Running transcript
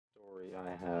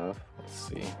I have, let's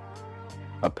see.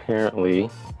 Apparently,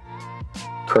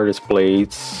 Curtis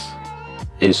Blades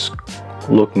is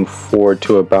looking forward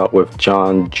to a bout with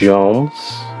Jon Jones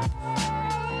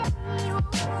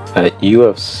at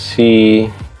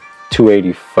UFC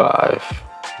 285.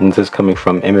 And this is coming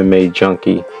from MMA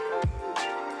Junkie.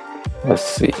 Let's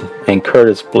see. And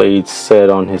Curtis Blades said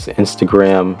on his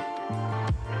Instagram,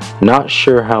 "Not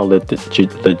sure how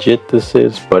legit this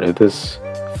is, but if this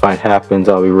fight happens,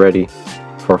 I'll be ready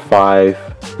for 5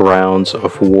 rounds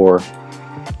of war.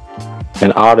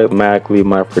 And automatically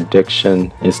my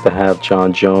prediction is to have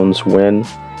Jon Jones win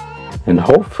and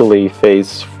hopefully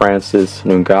face Francis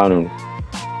Ngannou."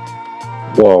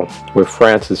 Well, with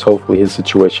Francis, hopefully his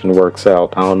situation works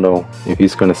out. I don't know if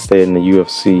he's going to stay in the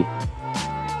UFC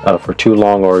for too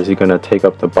long, or is he going to take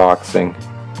up the boxing.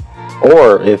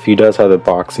 Or if he does have the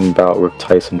boxing bout with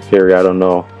Tyson Fury, I don't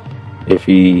know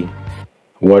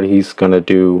what he's going to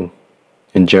do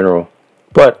in general.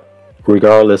 But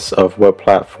regardless of what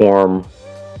platform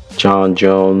Jon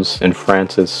Jones and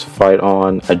Francis fight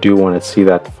on, I do want to see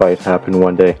that fight happen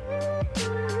one day.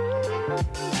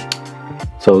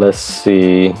 So let's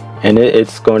see. And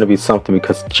it's going to be something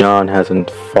because Jon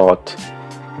hasn't fought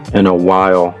in a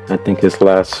while. I think his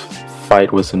last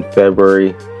fight was in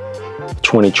February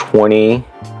 2020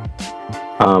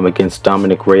 against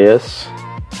Dominic Reyes.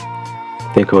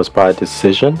 I think it was by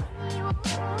decision.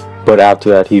 But after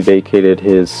that, he vacated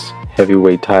his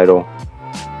heavyweight title.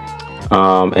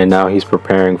 And now he's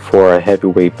preparing for a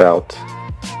heavyweight bout.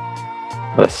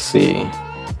 Let's see.